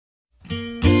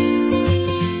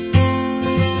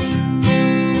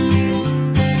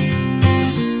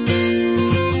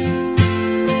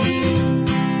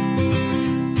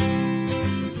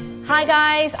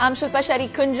guys, I'm Shilpa Shetty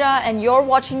Kunja and you're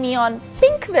watching me on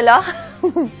Pink Villa,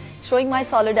 showing my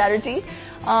solidarity.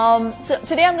 So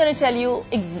today I'm going to tell you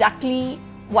exactly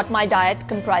what my diet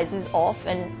comprises of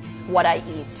and what I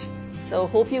eat. So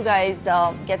hope you guys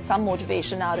get some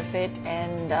motivation out of it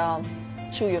and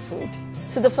chew your food.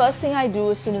 So the first thing I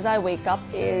do as soon as I wake up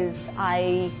is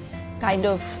I kind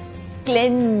of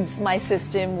cleanse my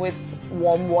system with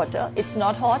warm water. It's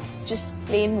not hot, just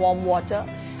plain warm water.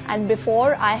 And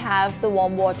before I have the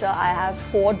warm water, I have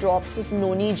 4 drops of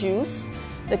noni juice,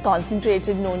 the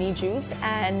concentrated noni juice,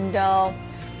 and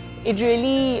it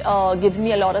really gives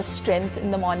me a lot of strength in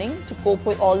the morning to cope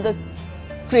with all the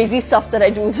crazy stuff that I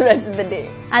do the rest of the day.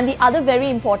 And the other very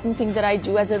important thing that I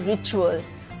do as a ritual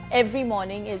every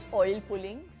morning is oil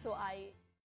pulling. So I